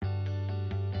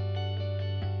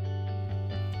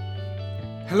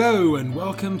Hello and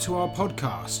welcome to our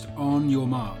podcast, On Your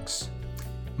Marks.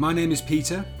 My name is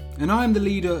Peter and I am the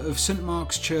leader of St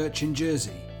Mark's Church in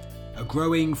Jersey, a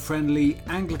growing, friendly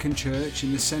Anglican church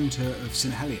in the centre of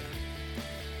St Helier.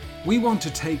 We want to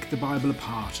take the Bible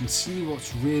apart and see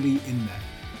what's really in there,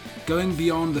 going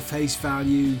beyond the face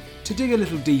value to dig a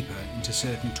little deeper into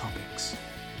certain topics.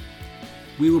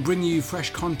 We will bring you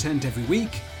fresh content every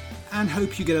week and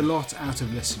hope you get a lot out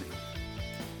of listening.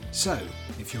 So,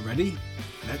 if you're ready,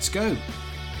 let's go.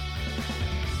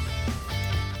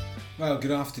 Well,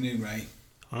 good afternoon, Ray.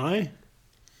 Hi.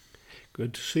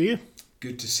 Good to see you.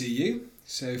 Good to see you.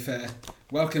 So,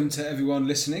 welcome to everyone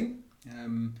listening.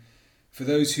 For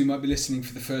those who might be listening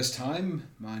for the first time,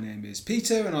 my name is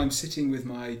Peter and I'm sitting with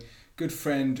my good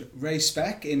friend Ray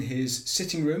Speck in his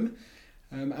sitting room.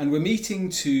 And we're meeting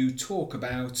to talk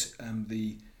about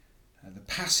the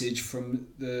passage from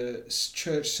the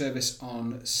church service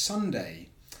on Sunday.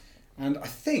 And I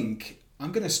think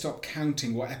I'm going to stop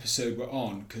counting what episode we're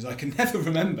on because I can never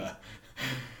remember.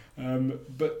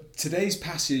 But today's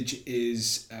passage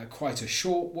is quite a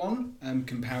short one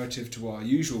comparative to our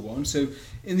usual one. So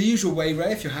in the usual way,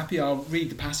 Ray, if you're happy, I'll read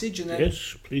the passage and then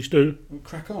yes, please do. We'll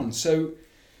crack on. So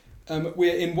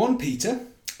we're in 1 Peter,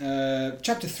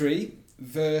 chapter 3,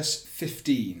 verse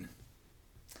 15.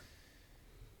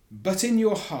 But in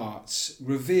your hearts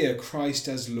revere Christ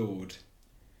as Lord.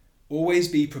 Always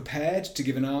be prepared to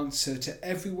give an answer to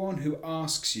everyone who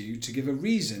asks you to give a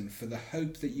reason for the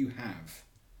hope that you have.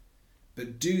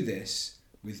 But do this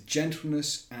with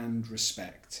gentleness and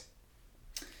respect.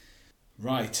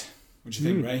 Right. What do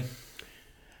you think, Ray?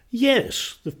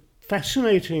 Yes, the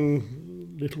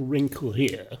fascinating little wrinkle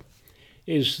here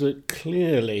is that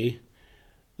clearly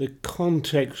the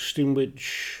context in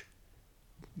which,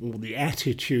 or the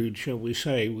attitude, shall we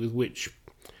say, with which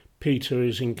Peter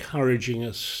is encouraging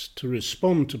us to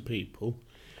respond to people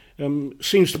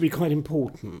seems to be quite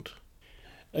important.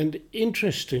 And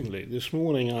interestingly, this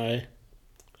morning I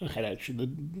had actually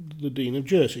the Dean of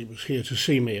Jersey was here to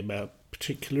see me about a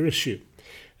particular issue.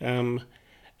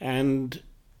 And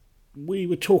we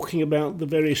were talking about the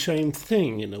very same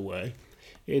thing in a way,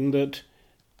 in that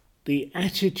the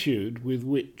attitude with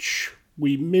which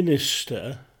we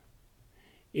minister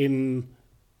in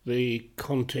the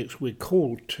context we're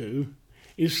called to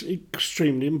is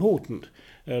extremely important.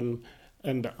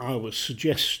 And I was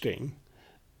suggesting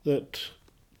that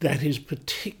is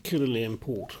particularly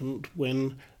important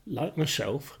when, like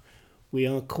myself, we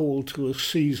are called to a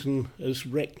season as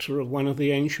rector of one of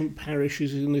the ancient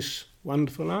parishes in this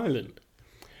wonderful island.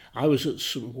 I was at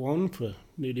St Juan for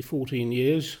nearly 14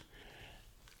 years,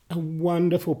 a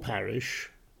wonderful parish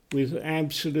with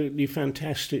absolutely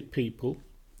fantastic people.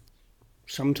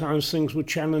 Sometimes things were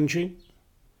challenging,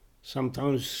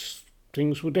 sometimes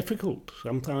things were difficult,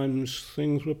 sometimes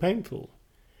things were painful.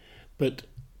 But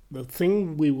the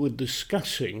thing we were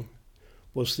discussing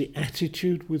was the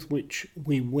attitude with which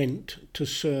we went to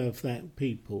serve that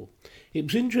people. It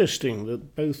was interesting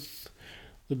that both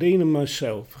the Dean and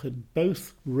myself had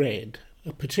both read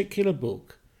a particular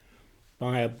book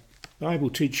by a Bible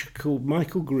teacher called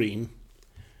Michael Green,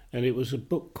 and it was a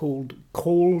book called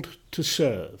Called to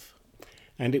Serve.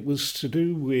 And it was to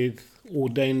do with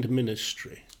ordained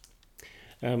ministry.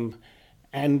 And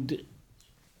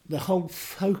the whole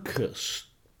focus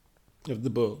of the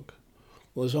book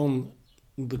was on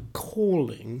the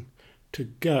calling to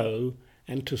go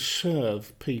and to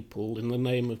serve people in the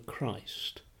name of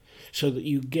Christ, so that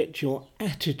you get your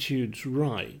attitudes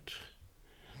right,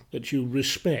 that you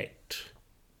respect,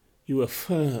 you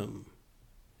affirm,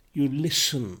 you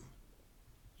listen,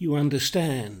 you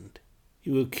understand,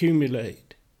 you accumulate,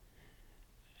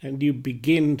 and you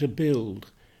begin to build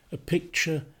a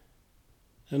picture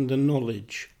and a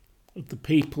knowledge of the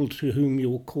people to whom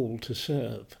you're called to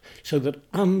serve, so that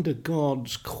under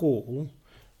God's call,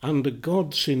 under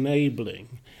God's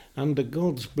enabling, under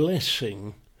God's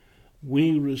blessing,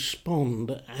 we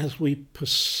respond as we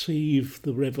perceive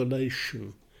the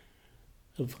revelation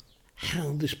of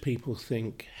how these people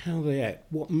think, how they act,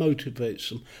 what motivates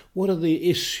them, what are the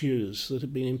issues that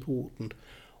have been important.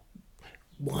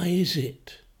 Why is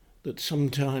it that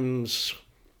sometimes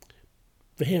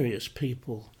various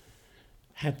people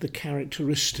have the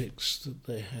characteristics that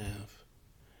they have?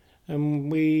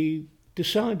 And we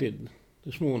decided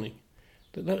this morning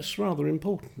that that's rather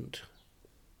important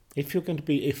if you're going to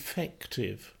be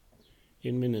effective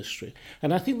in ministry.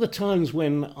 And I think the times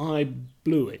when I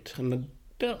blew it, and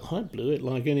I blew it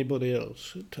like anybody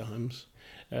else at times,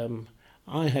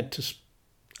 I had to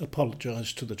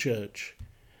apologise to the church.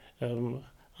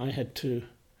 I had to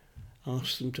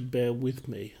ask them to bear with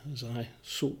me as I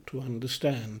sought to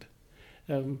understand.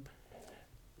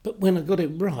 But when I got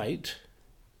it right,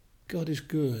 God is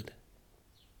good.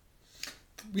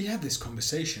 We had this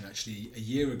conversation actually a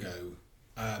year ago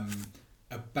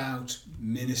about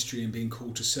ministry and being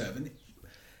called to serve. And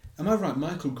am I right?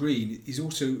 Michael Green, he's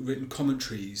also written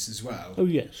commentaries as well. Oh,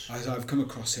 yes. As I've come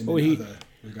across him in other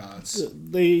regards.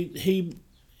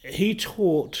 He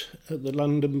taught at the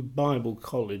London Bible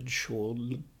College, or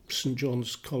St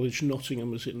John's College,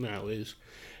 Nottingham as it now is.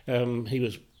 He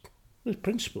was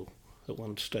principal at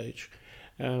one stage.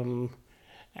 And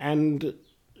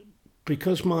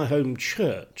because my home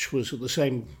church was at the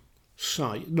same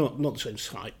site, not the same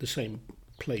site, the same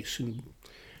place in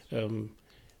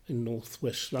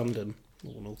northwest London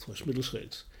or northwest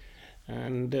Middlesex,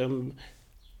 and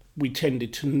we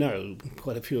tended to know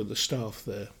quite a few of the staff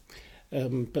there.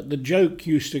 But the joke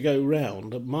used to go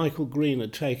round that Michael Green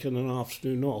had taken an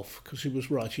afternoon off because he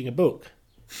was writing a book.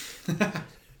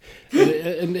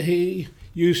 And he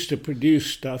used to produce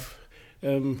stuff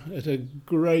at a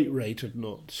great rate of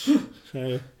knots.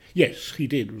 So, yes, he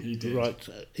did. Write.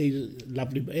 He's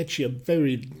lovely, actually a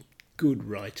very good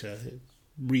writer,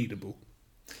 readable.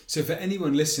 So for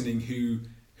anyone listening who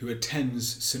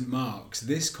attends St Mark's,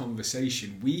 this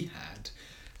conversation we had,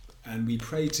 and we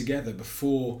prayed together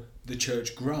before the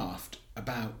church graft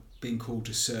about being called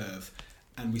to serve,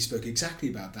 and we spoke exactly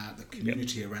about that, the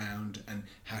community around and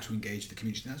how to engage the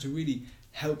community. That was a really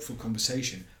helpful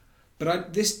conversation.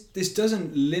 But this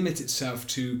doesn't limit itself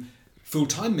to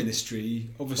full-time ministry.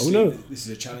 Obviously, This is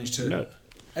a challenge to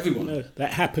everyone. No,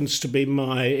 that happens to be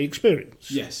my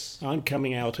experience. Yes. I'm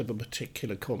coming out of a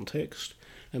particular context,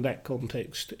 and that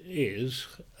context is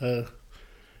a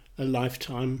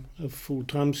lifetime of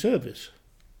full-time service.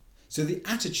 So the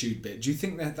attitude bit, do you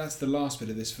think that that's the last bit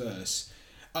of this verse?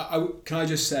 Can I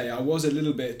just say, I was a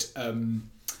little bit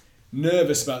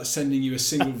nervous about sending you a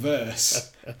single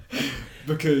verse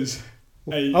because...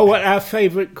 our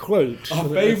favourite quote. Our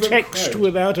favourite text quote.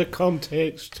 Without a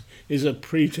context is a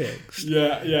pretext.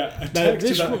 Yeah. A text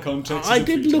without a context is I a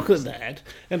did pretext. look at that,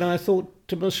 and I thought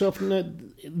to myself, no,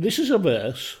 this is a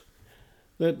verse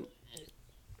that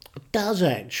does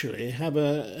actually have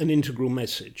an integral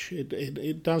message.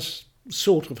 It does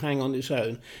sort of hang on its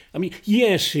own. I mean,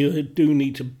 yes, you do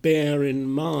need to bear in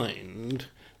mind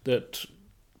that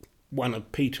one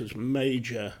of Peter's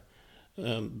major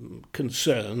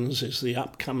concerns is the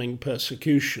upcoming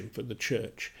persecution for the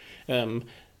church. Another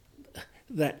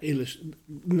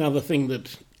thing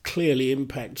that clearly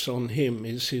impacts on him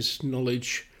is his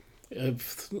knowledge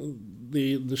of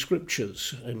the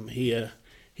scriptures. Here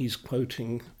he's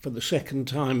quoting, for the second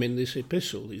time in this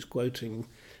epistle, he's quoting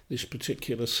this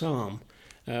particular psalm.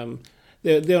 There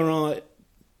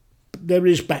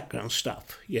is background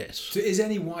stuff, yes. So is there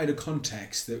any wider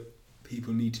context that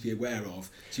people need to be aware of?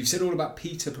 So you've said all about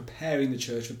Peter preparing the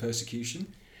church for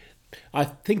persecution. I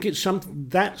think it's something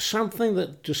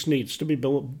that just needs to be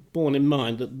borne in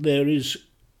mind, that there is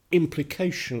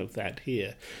implication of that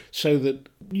here, so that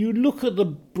you look at the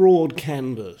broad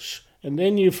canvas and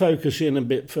then you focus in a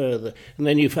bit further, and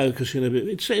then you focus in a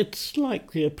bit. It's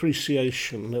like the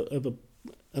appreciation of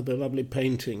a lovely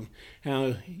painting,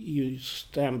 how you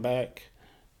stand back,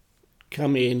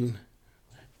 come in,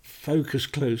 focus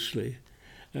closely.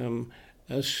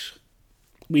 As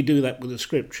we do that with the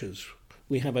scriptures,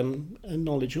 we have a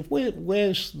knowledge of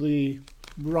where's the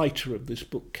writer of this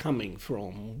book coming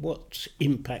from, what's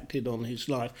impacted on his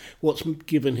life, what's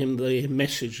given him the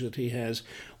message that he has,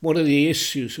 what are the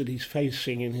issues that he's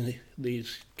facing in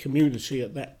his community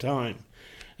at that time.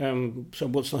 So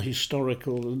what's the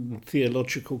historical and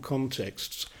theological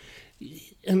contexts,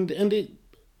 and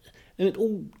it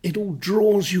all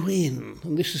draws you in.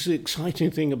 And this is the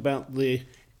exciting thing about the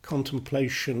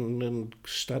contemplation and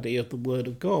study of the Word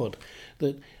of God,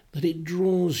 that it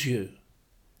draws you,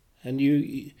 and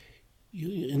you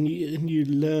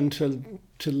learn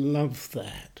to love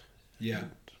that. Yeah,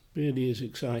 it really is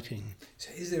exciting.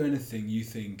 So, is there anything you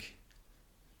think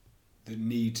that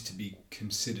needs to be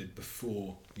considered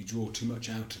before you draw too much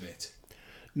out of it?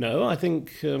 No, I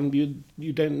think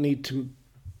you don't need to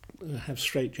have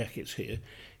straitjackets here.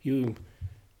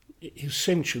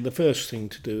 Essentially, the first thing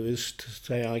to do is to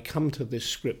say, I come to this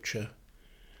scripture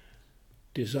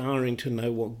desiring to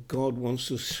know what God wants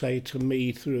to say to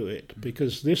me through it,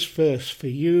 because this verse for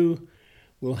you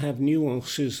will have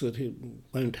nuances that it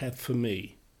won't have for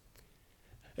me.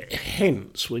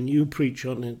 Hence, when you preach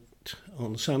on it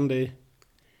on Sunday,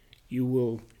 you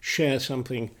will share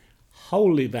something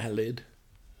wholly valid,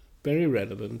 very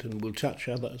relevant, and will touch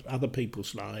other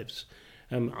people's lives.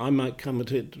 I might come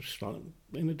at it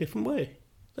in a different way.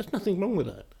 There's nothing wrong with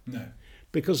that. No.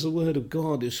 because the Word of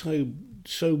God is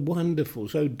so wonderful,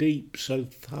 so deep, so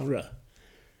thorough,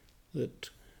 that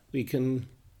we can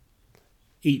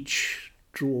each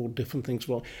draw different things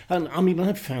from. And I mean,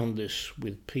 I've found this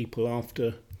with people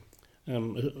after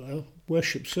a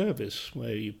worship service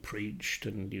where you preached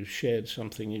and you shared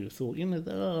something, you thought,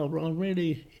 I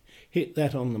really hit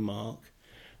that on the mark.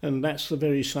 And that's the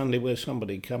very Sunday where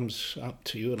somebody comes up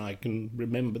to you, and I can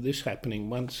remember this happening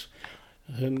once,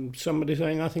 and somebody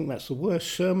saying, I think that's the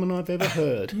worst sermon I've ever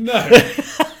heard. No!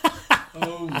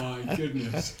 Oh my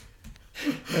goodness.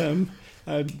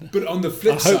 But on the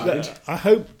flip side... I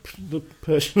hope the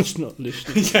person's not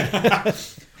listening. Yeah.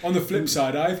 On the flip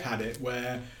side, I've had it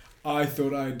where I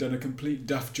thought I had done a complete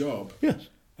duff job. Yes.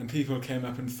 And people came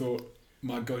up and thought,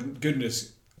 my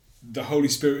goodness, the Holy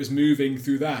Spirit is moving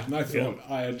through that. And I thought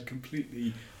I had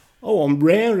completely... Oh, on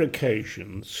rare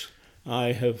occasions,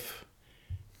 I have...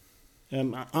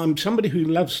 I'm somebody who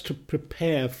loves to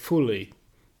prepare fully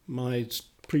my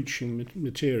preaching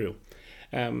material.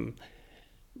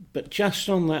 But just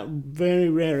on that very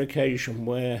rare occasion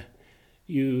where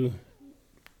you,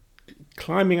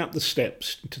 climbing up the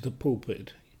steps to the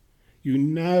pulpit, you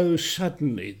know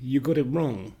suddenly you got it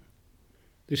wrong.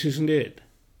 This isn't it.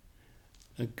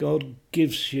 And God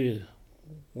gives you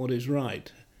what is right.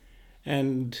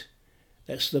 And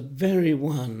that's the very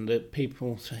one that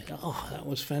people say, oh, that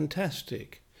was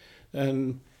fantastic.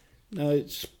 And no,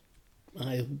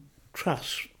 I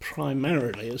trust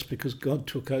primarily it's because God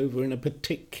took over in a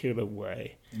particular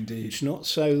way. Indeed. It's not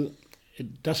so,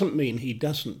 it doesn't mean he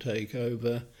doesn't take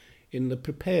over in the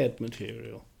prepared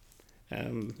material.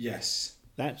 Yes.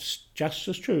 That's just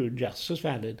as true, just as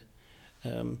valid.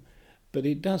 But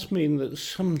it does mean that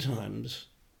sometimes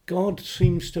God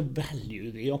seems to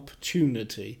value the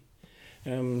opportunity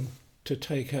to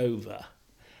take over.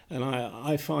 And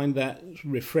I find that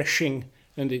refreshing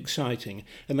and exciting.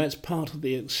 And that's part of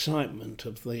the excitement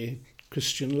of the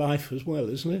Christian life as well,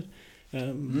 isn't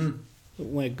it?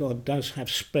 Where God does have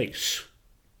space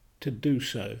to do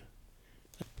so.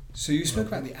 So you spoke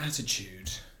about the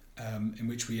attitude in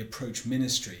which we approach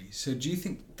ministry. So do you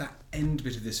think that end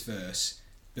bit of this verse,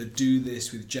 but do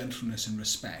this with gentleness and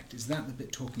respect, is that the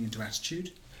bit talking into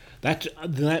attitude?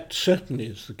 That certainly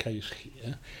is the case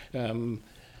here.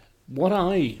 What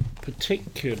I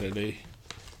particularly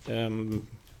am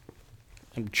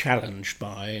challenged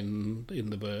by in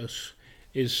the verse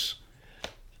is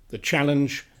the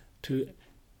challenge to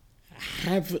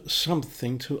have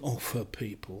something to offer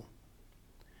people,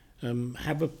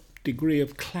 have a degree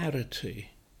of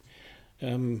clarity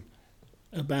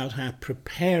about our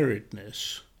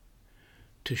preparedness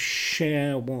to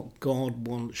share what God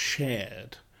wants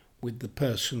shared with the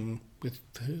person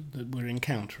that we're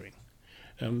encountering.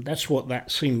 That's what that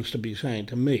seems to be saying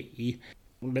to me.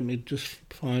 Let me just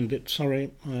find it.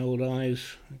 Sorry, my old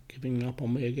eyes are giving up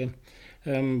on me again.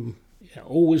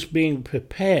 Always being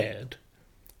prepared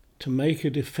to make a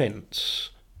defence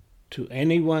to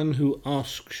anyone who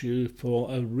asks you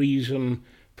for a reason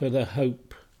for the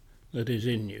hope that is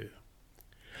in you.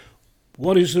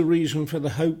 What is the reason for the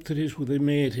hope that is within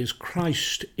me? It is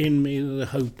Christ in me, the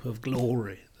hope of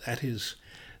glory. That is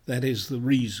the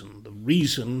reason. The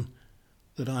reason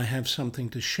that I have something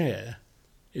to share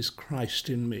is Christ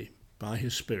in me, by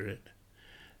his Spirit,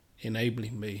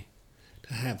 enabling me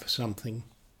to have something.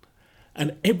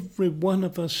 And every one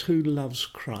of us who loves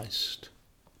Christ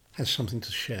has something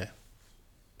to share.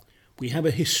 We have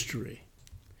a history,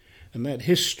 and that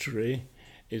history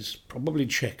is probably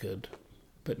checkered,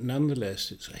 but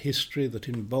nonetheless it's a history that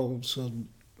involves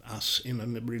us in a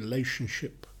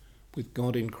relationship with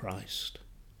God in Christ.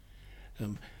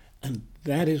 And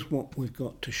that is what we've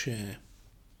got to share.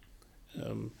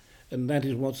 And that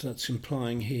is what that's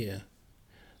implying here.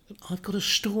 I've got a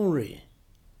story.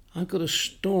 I've got a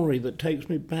story that takes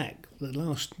me back the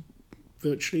last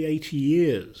virtually 80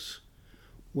 years,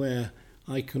 where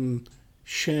I can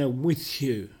share with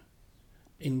you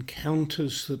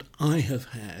encounters that I have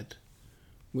had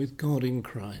with God in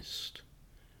Christ,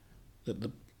 that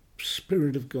the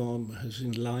Spirit of God has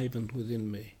enlivened within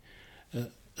me.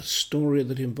 A story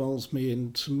that involves me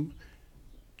in some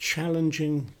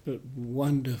challenging but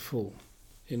wonderful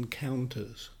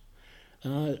encounters.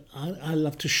 And I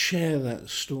love to share that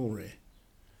story,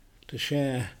 to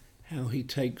share how he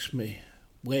takes me,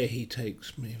 where he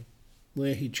takes me,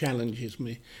 where he challenges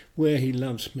me, where he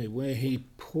loves me, where he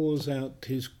pours out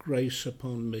his grace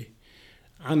upon me,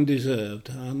 undeserved,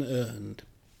 unearned,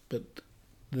 but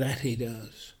that he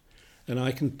does. And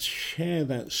I can share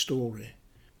that story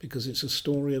because it's a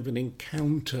story of an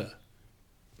encounter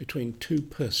between two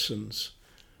persons,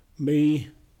 me,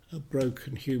 a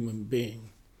broken human being,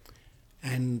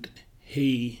 and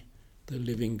he, the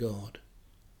living God.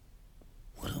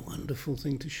 What a wonderful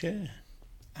thing to share.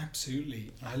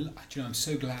 Absolutely. I'm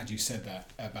so glad you said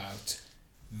that about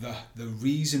the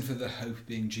reason for the hope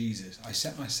being Jesus. I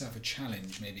set myself a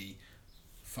challenge maybe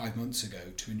 5 months ago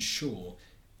to ensure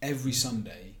every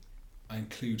Sunday I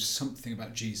include something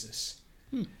about Jesus.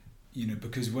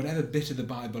 Because whatever bit of the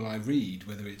Bible I read,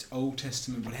 whether it's Old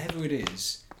Testament, whatever it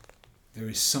is, there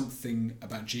is something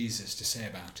about Jesus to say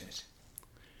about it.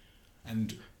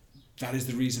 And that is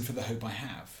the reason for the hope I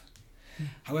have.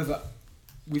 However,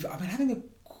 I've been having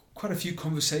quite a few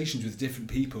conversations with different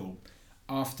people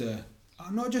after,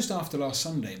 not just after last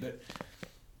Sunday, but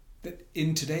that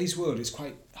in today's world it's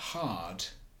quite hard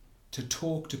to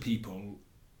talk to people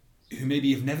who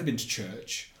maybe have never been to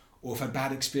church or have had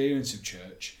bad experience of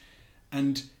church,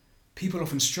 and people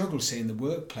often struggle, say, in the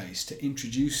workplace to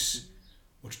introduce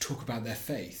or to talk about their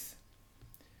faith.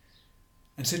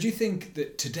 And so do you think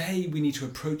that today we need to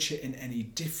approach it in any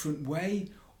different way,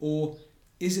 or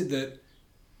is it that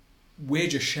we're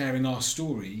just sharing our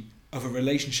story of a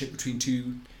relationship between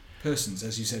two persons,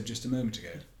 as you said just a moment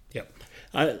ago? Yep.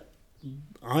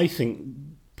 I think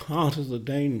part of the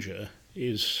danger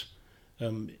is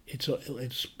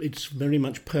it's very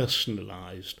much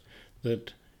personalised,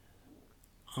 that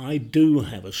I do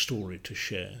have a story to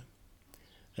share,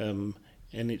 and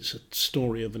it's a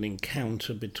story of an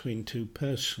encounter between two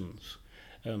persons.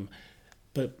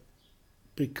 But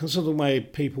because of the way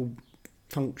people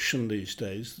function these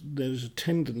days, there's a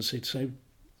tendency to say,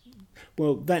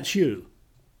 well, that's you.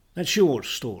 That's your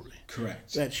story.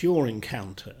 Correct. That's your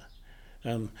encounter.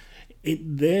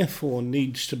 It therefore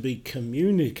needs to be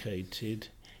communicated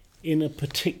in a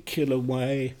particular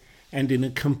way and in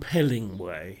a compelling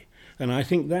way. And I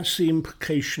think that's the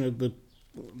implication of the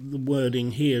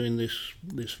wording here in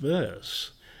this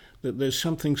verse, that there's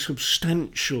something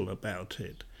substantial about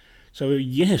it. So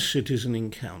yes, it is an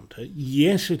encounter.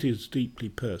 Yes, it is deeply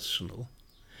personal.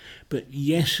 But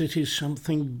yes, it is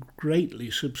something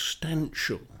greatly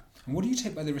substantial. And what do you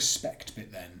take by the respect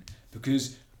bit then?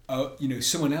 Because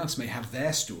someone else may have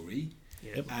their story,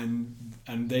 yep,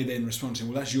 and they then respond to,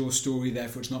 well, that's your story,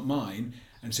 therefore it's not mine.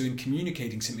 And so in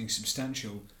communicating something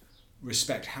substantial,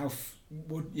 respect,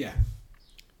 what do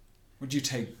you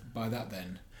take by that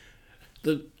then?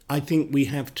 I think we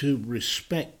have to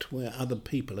respect where other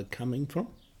people are coming from.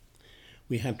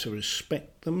 We have to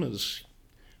respect them as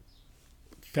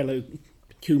fellow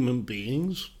human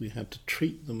beings. We have to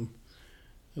treat them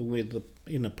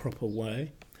in a proper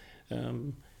way.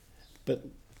 But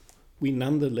we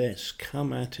nonetheless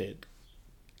come at it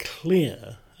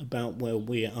clear about where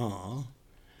we are,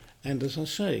 and as I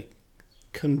say,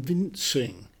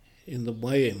 convincing in the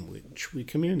way in which we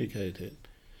communicate it.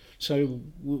 So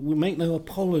we make no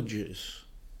apologies.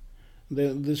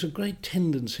 There's a great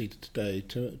tendency today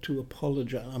to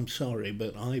apologise. I'm sorry,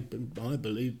 but I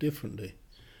believe differently.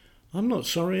 I'm not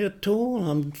sorry at all.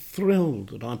 I'm thrilled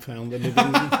that I found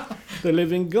the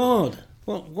living God.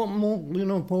 What more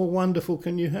more wonderful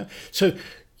can you have? So,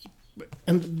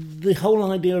 and the whole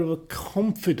idea of a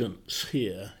confidence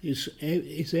here is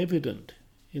evident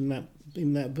in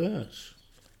that verse.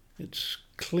 It's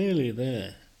clearly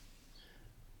there.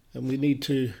 And we need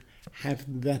to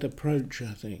have that approach,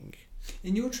 I think.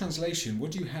 In your translation,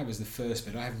 what do you have as the first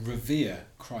bit? I have revere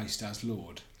Christ as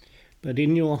Lord. But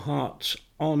in your hearts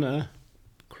honour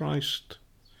Christ,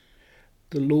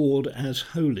 the Lord, as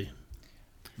holy.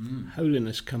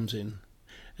 Holiness comes in.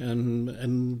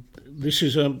 And this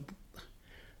is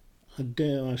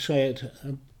dare I say it,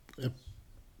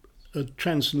 a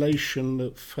translation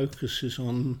that focuses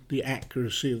on the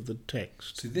accuracy of the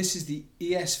text. So this is the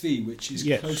ESV, which is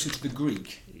closer to the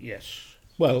Greek. Yes.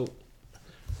 Well,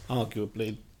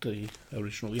 arguably the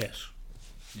original, yes.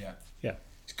 Yeah. Yeah.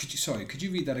 Could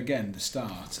you read that again, the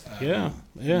start? Yeah.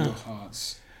 In your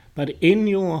hearts. But in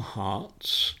your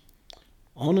hearts,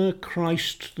 honour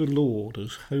Christ the Lord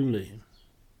as holy.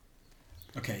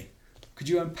 Okay. Could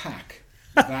you unpack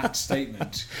that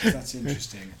statement? 'Cause that's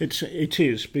interesting. It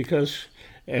is, because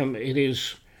it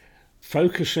is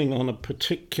focusing on a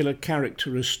particular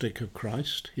characteristic of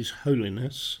Christ, his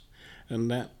holiness, and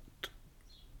that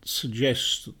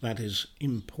suggests that is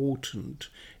important.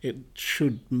 It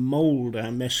should mould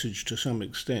our message to some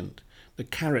extent, the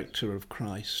character of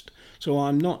Christ. So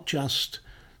I'm not just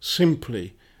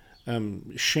simply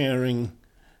sharing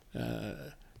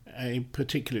a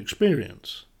particular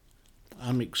experience.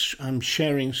 I'm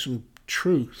sharing some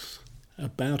truth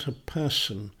about a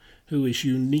person who is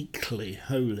uniquely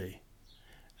holy,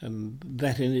 and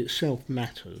that in itself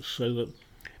matters, so that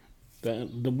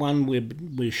the one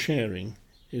we're sharing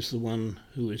is the one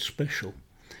who is special.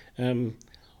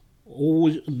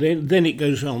 Always, then it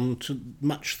goes on to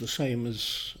much the same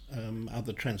as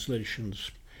other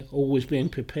translations. Always being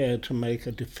prepared to make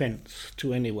a defence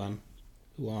to anyone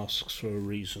who asks for a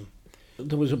reason.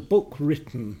 There was a book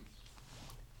written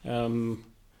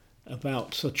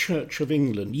about the Church of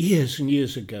England years and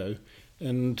years ago,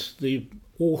 and the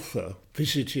author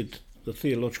visited the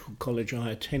theological college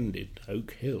I attended,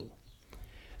 Oak Hill,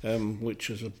 which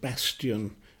is a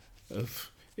bastion of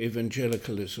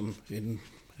evangelicalism in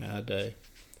our day,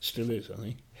 still is, I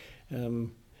think.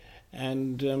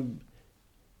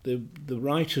 The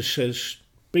writer says,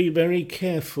 be very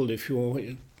careful if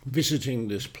you're visiting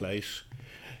this place.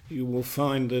 You will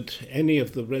find that any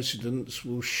of the residents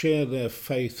will share their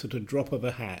faith at a drop of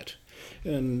a hat,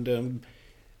 and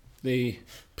the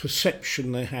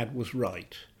perception they had was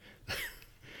right.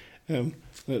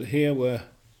 That here were,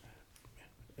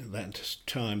 at that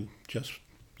time, just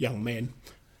young men,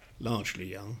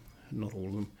 largely young, not all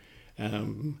of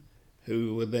them,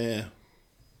 who were there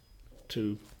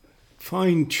to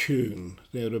fine-tune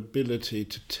their ability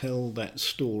to tell that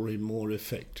story more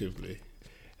effectively.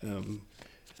 And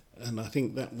I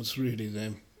think that was really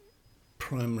their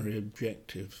primary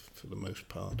objective for the most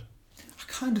part. I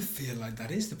kind of feel like that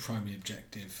is the primary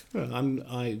objective. Well,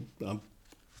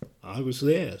 I was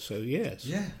there, so yes.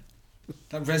 Yeah,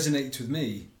 that resonates with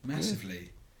me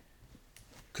massively.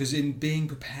 Because in being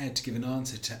prepared to give an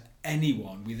answer to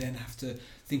anyone, we then have to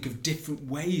think of different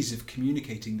ways of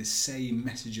communicating the same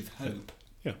message of hope.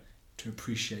 Yeah. To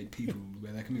appreciate people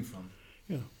where they're coming from.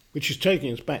 Yeah, which is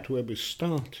taking us back to where we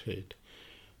started,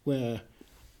 where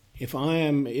if I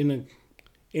am in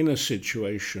a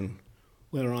situation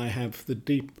where I have the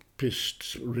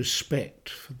deepest respect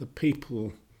for the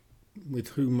people with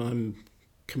whom I'm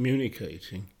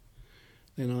communicating,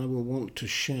 then I will want to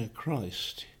share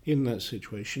Christ in that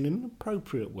situation in an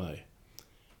appropriate way,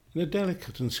 in a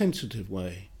delicate and sensitive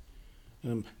way,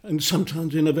 and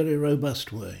sometimes in a very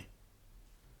robust way.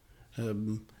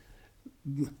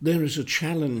 There is a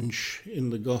challenge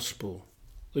in the gospel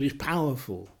that is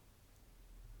powerful,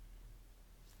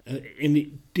 and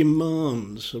it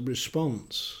demands a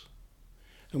response,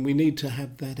 and we need to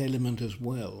have that element as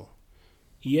well.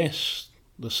 Yes,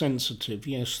 the sensitive,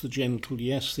 yes, the gentle,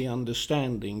 yes, the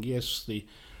understanding, yes, the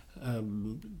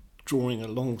drawing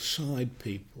alongside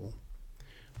people,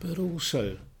 but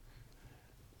also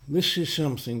this is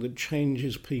something that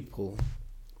changes people.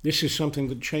 This is something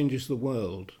that changes the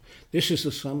world. This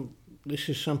is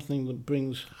something that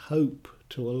brings hope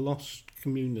to a lost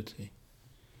community.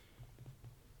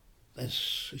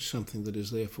 This is something that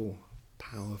is therefore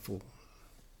powerful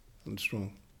and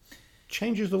strong.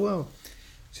 Changes the world.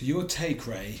 So your take,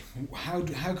 Ray, how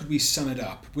could we sum it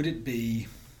up? Would it be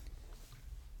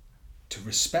to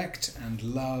respect and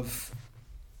love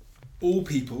all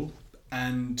people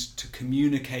and to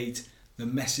communicate the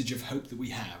message of hope that we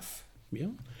have?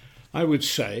 Yeah. I would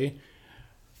say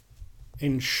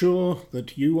ensure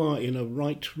that you are in a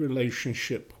right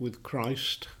relationship with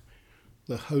Christ,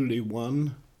 the Holy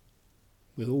One,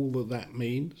 with all that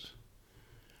means.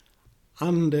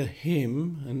 Under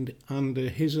him and under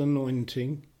his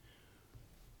anointing,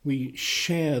 we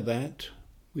share that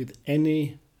with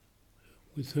any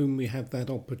with whom we have that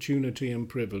opportunity and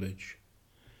privilege.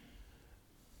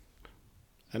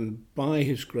 And by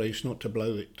his grace, not to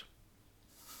blow it,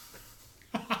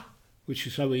 which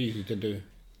is so easy to do.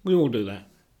 We all do that.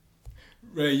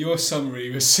 Ray, your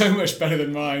summary was so much better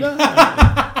than mine.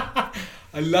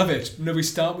 I love it. No, we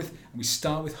start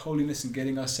with holiness and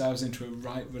getting ourselves into a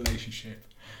right relationship.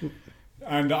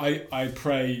 And I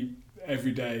pray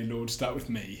every day, Lord, start with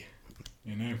me.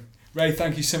 You know, Ray,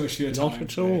 thank you so much for your time. Not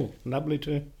at all. Lovely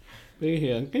to be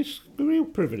here. It's a real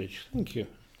privilege. Thank you.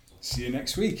 See you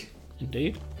next week.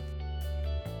 Indeed.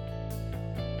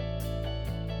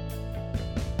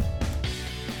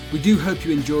 We do hope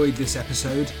you enjoyed this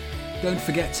episode. Don't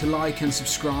forget to like and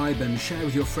subscribe and share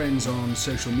with your friends on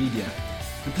social media.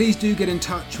 And please do get in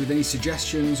touch with any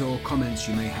suggestions or comments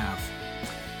you may have.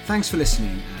 Thanks for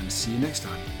listening and see you next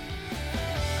time.